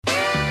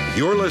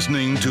You're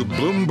listening to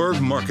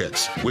Bloomberg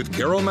Markets with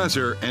Carol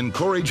Massar and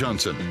Cory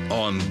Johnson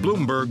on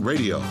Bloomberg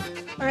Radio.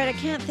 All right, I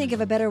can't think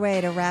of a better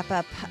way to wrap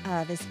up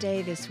this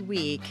day this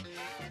week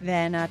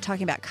than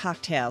talking about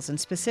cocktails, and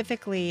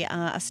specifically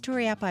a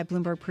story out by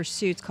Bloomberg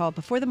Pursuits called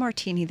 "Before the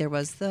Martini, There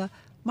Was the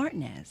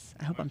Martinez."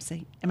 I hope I'm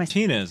saying.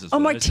 Martinez is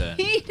what I said.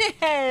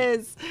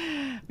 Martinez.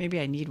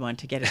 Maybe I need one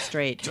to get it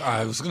straight.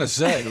 I was going to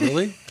say,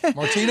 really?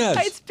 Martinez.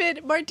 It's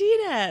been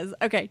Martinez.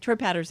 Okay, Troy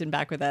Patterson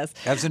back with us.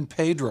 As in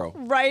Pedro.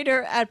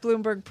 Writer at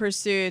Bloomberg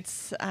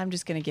Pursuits. I'm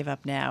just going to give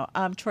up now.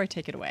 Troy,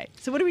 take it away.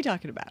 So what are we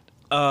talking about?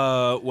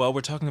 Well,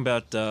 we're talking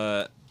about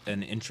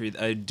an entry.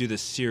 I do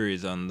this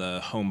series on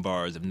the home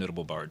bars of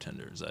notable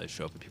bartenders. I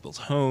show up at people's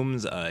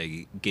homes.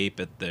 I gape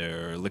at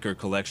their liquor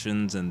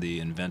collections and the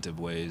inventive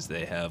ways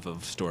they have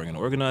of storing and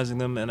organizing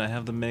them, and I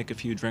have them make a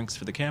few drinks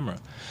for the camera.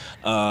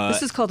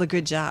 This is called a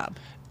good job.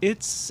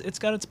 It's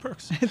got its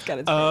perks. It's got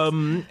its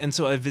perks. And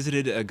so I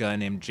visited a guy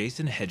named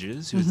Jason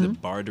Hedges, who's the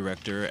bar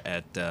director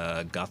at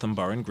Gotham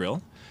Bar and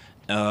Grill.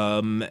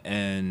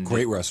 And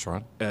great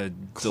restaurant.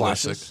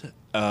 Classic.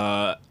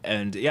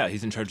 And yeah,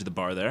 he's in charge of the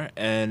bar there.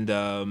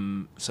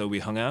 And so we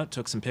hung out,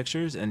 took some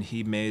pictures, and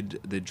he made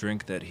the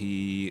drink that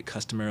he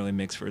customarily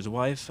makes for his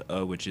wife,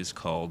 which is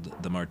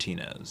called the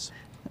Martinez.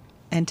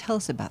 And tell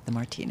us about the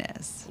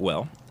Martinez.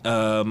 Well,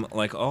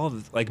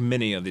 like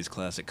many of these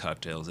classic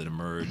cocktails that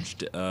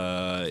emerged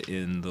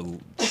in the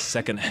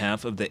second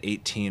half of the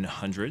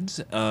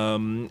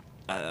 1800s,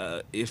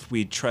 if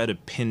we try to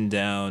pin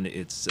down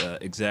its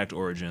exact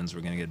origins,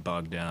 we're going to get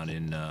bogged down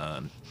in,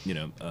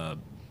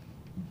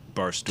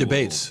 barstool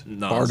debates,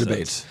 nonsense. Bar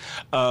debates,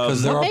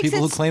 because there are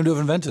people who claim to have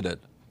invented it.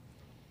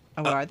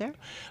 Oh, are there?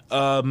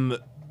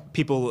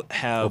 People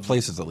have, or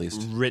places at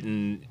least,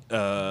 written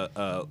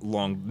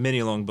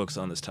many long books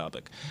on this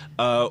topic.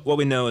 What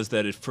we know is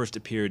that it first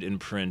appeared in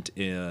print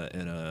in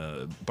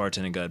a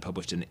bartending guide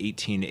published in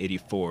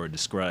 1884,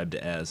 described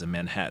as a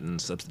Manhattan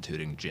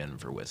substituting gin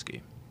for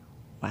whiskey.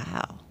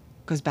 Wow,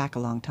 goes back a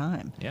long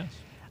time. Yes.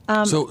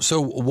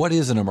 So what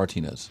is in a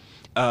Martinez?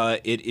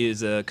 It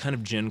is a kind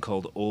of gin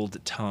called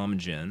Old Tom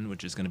Gin,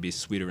 which is going to be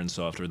sweeter and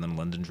softer than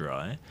London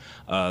Dry.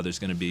 There's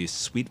going to be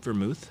sweet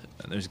vermouth.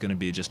 There's going to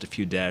be just a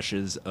few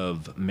dashes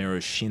of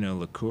maraschino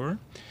liqueur,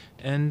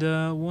 and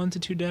 1 to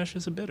 2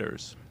 dashes of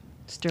bitters.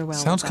 Stir well.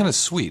 Sounds kind of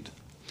sweet.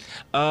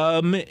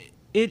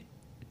 It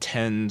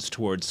tends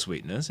towards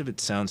sweetness. If it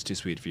sounds too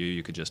sweet for you,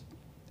 you could just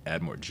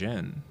add more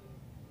gin.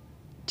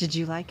 Did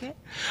you like it?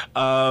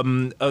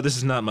 This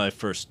is not my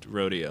first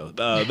rodeo.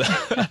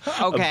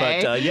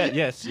 Okay. But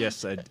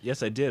yes,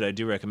 I did. I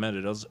do recommend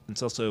it.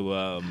 It's also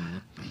a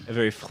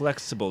very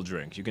flexible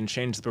drink. You can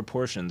change the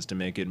proportions to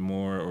make it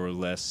more or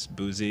less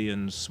boozy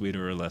and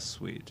sweeter or less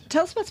sweet.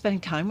 Tell us about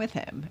spending time with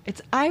him.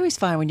 I always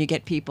find when you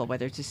get people,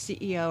 whether it's a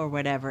CEO or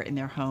whatever, in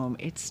their home,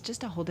 it's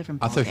just a whole different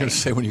ballgame. I thought you were going to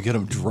say when you get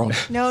them drunk.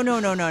 No.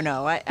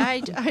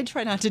 I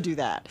try not to do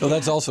that. Oh,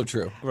 that's also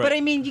true. Right. But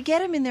I mean, you get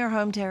them in their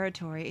home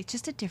territory. It's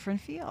just a different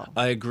feel.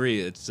 I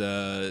agree. It's things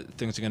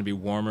are going to be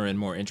warmer and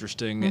more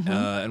interesting.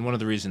 And one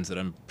of the reasons that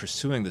I'm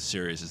pursuing this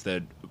series is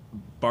that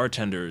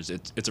bartenders,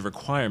 it's a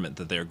requirement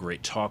that they're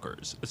great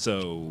talkers.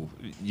 So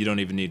you don't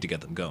even need to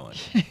get them going.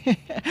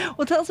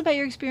 Well, tell us about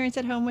your experience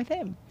at home with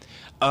him.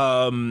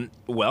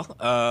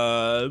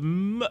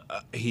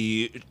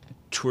 He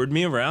toured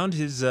me around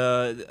his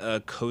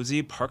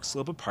cozy Park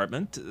Slope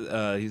apartment.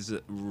 He's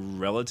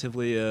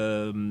relatively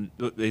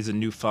he's a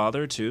new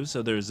father too,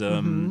 so there's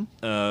a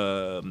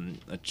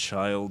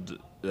child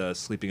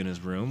sleeping in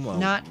his room while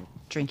not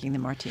drinking the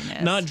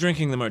Martinez. Not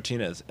drinking the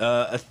Martinez.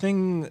 A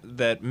thing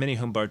that many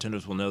home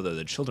bartenders will know, though,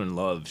 that children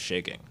love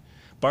shaking.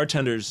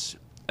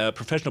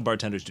 Professional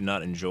bartenders do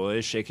not enjoy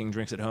shaking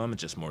drinks at home.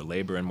 It's just more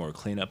labor and more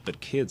cleanup, but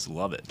kids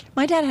love it.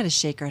 My dad had a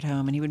shaker at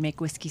home, and he would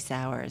make whiskey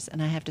sours.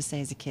 And I have to say,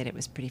 as a kid, it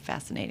was pretty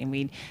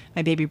fascinating.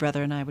 My baby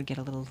brother and I would get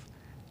a little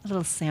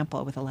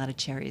sample with a lot of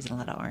cherries and a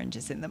lot of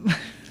oranges in them.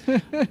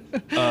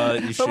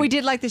 But we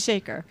did like the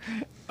shaker,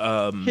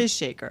 his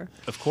shaker.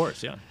 Of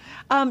course, yeah.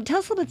 Tell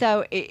us a little bit,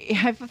 though.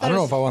 I don't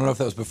know if I want to know if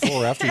that was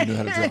before or after you knew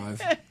how to drive.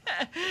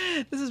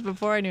 This is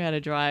before I knew how to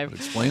drive. It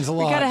explains a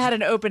lot. We kind of had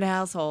an open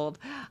household.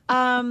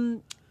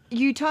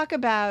 You talk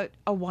about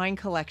a wine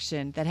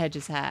collection that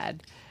Hedges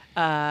had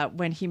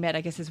when he met,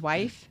 I guess, his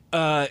wife?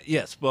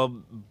 Yes. Well,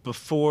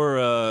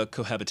 before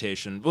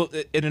cohabitation,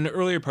 in an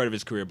earlier part of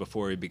his career,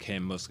 before he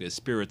became mostly a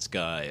spirits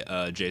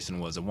guy, Jason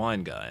was a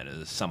wine guy and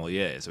a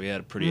sommelier. So he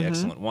had a pretty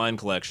excellent wine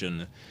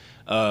collection.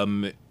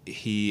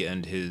 He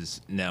and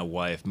his now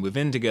wife move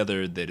in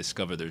together. They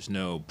discover there's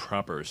no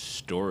proper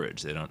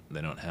storage. They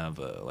don't have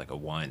a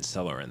wine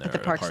cellar in their At the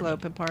Park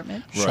apartment. Slope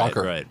apartment.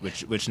 Shocker. Right.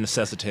 Which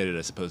necessitated,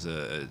 I suppose,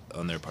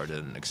 on their part,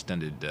 an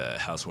extended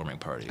housewarming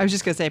party. I was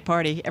just gonna say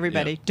party.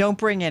 Everybody, don't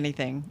bring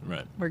anything.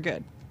 Right. We're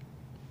good.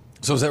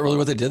 So is that really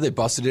what they did? They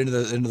busted into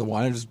the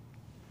wine and just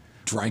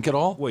drank it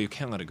all? Well, you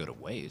can't let it go to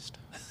waste.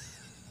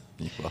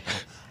 Well,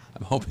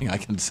 I'm hoping I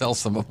can sell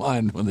some of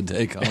mine when the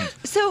day comes.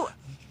 So,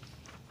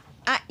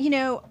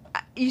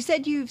 you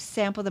said you've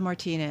sampled the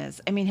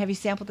Martinez. I mean, have you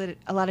sampled it at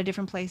a lot of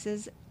different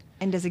places?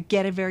 And does it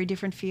get a very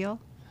different feel?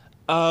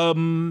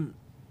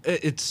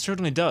 It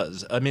certainly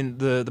does. I mean,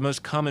 the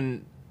most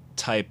common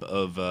type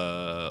of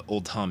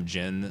Old Tom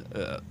gin,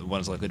 the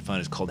ones likely to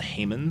find, is called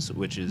Hayman's,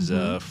 which is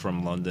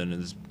from London.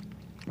 Is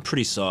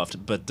pretty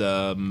soft, but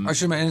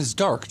Actually, and it's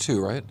dark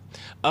too, right?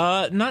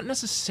 not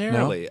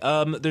necessarily.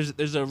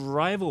 There's a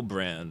rival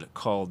brand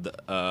called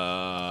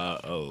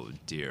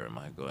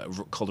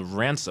called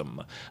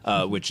Ransom,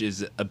 which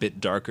is a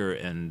bit darker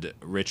and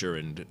richer,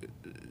 and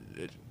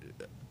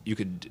you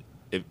could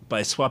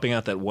by swapping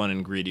out that one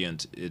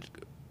ingredient, it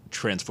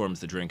transforms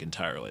the drink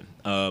entirely.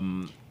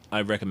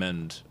 I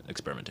recommend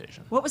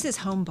experimentation. What was his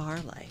home bar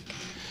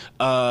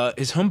like?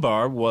 His home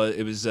bar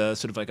was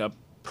sort of like a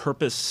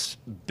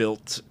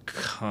purpose-built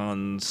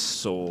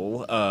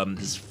console.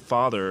 His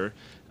father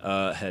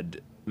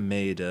had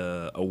made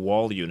a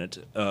wall unit,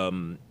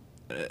 and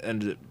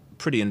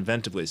pretty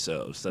inventively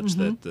so, such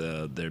that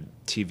their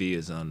TV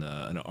is on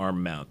an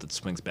arm mount that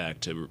swings back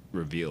to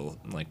reveal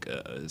like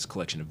his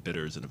collection of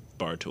bitters and of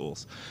bar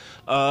tools.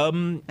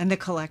 And the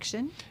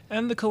collection?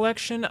 And the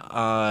collection,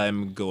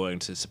 I'm going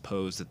to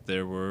suppose that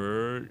there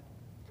were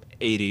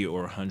 80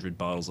 or 100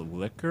 bottles of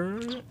liquor,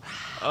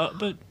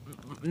 but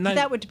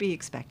That would be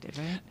expected,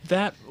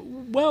 right?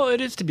 Well,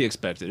 it is to be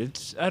expected.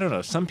 It's, I don't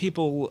know. Some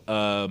people,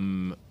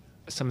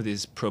 some of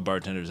these pro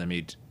bartenders I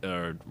meet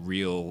are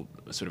real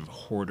sort of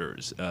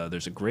hoarders.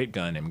 There's a great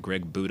guy named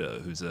Greg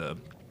Buda, who's a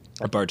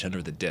bartender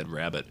at the Dead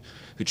Rabbit,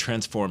 who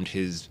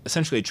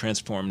essentially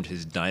transformed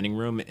his dining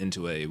room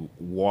into a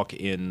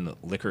walk-in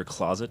liquor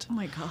closet. Oh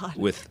my God!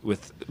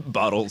 With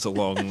bottles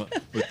along,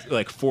 with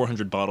like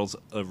 400 bottles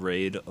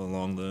arrayed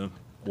along the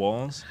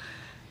walls.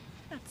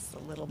 That's a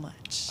little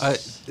much. Some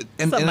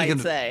might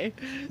say.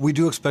 We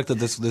do expect that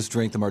this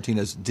drink, the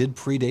Martinez, did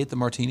predate the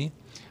Martini.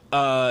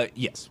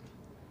 Yes.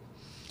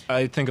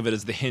 I think of it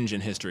as the hinge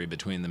in history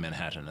between the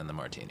Manhattan and the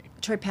Martini.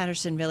 Troy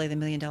Patterson, really the $1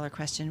 million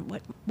question.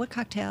 What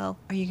cocktail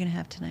are you going to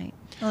have tonight?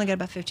 Only got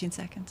about 15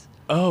 seconds.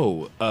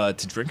 Oh,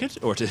 to drink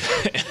it or to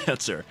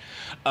answer?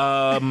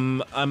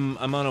 I'm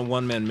on a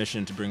one-man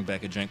mission to bring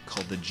back a drink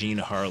called the Jean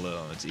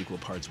Harlow. It's equal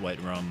parts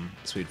white rum,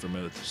 sweet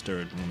vermouth,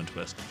 stirred lemon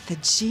twist. The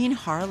Jean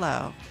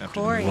Harlow.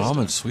 Cory. Rum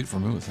and sweet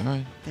vermouth. All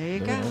right. There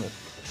you go.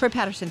 Troy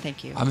Patterson,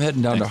 thank you. I'm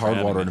heading down Thanks to for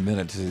Hardwater having in a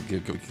minute to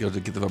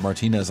get the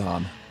Martinez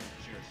on.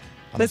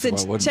 Listen,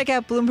 check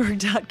out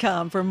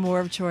Bloomberg.com for more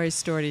of Troy's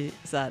stories.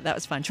 That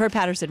was fun. Troy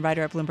Patterson,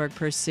 writer at Bloomberg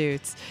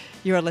Pursuits.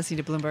 You are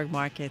listening to Bloomberg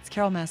Markets.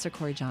 Carol Massar,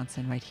 Cory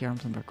Johnson, right here on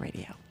Bloomberg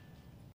Radio.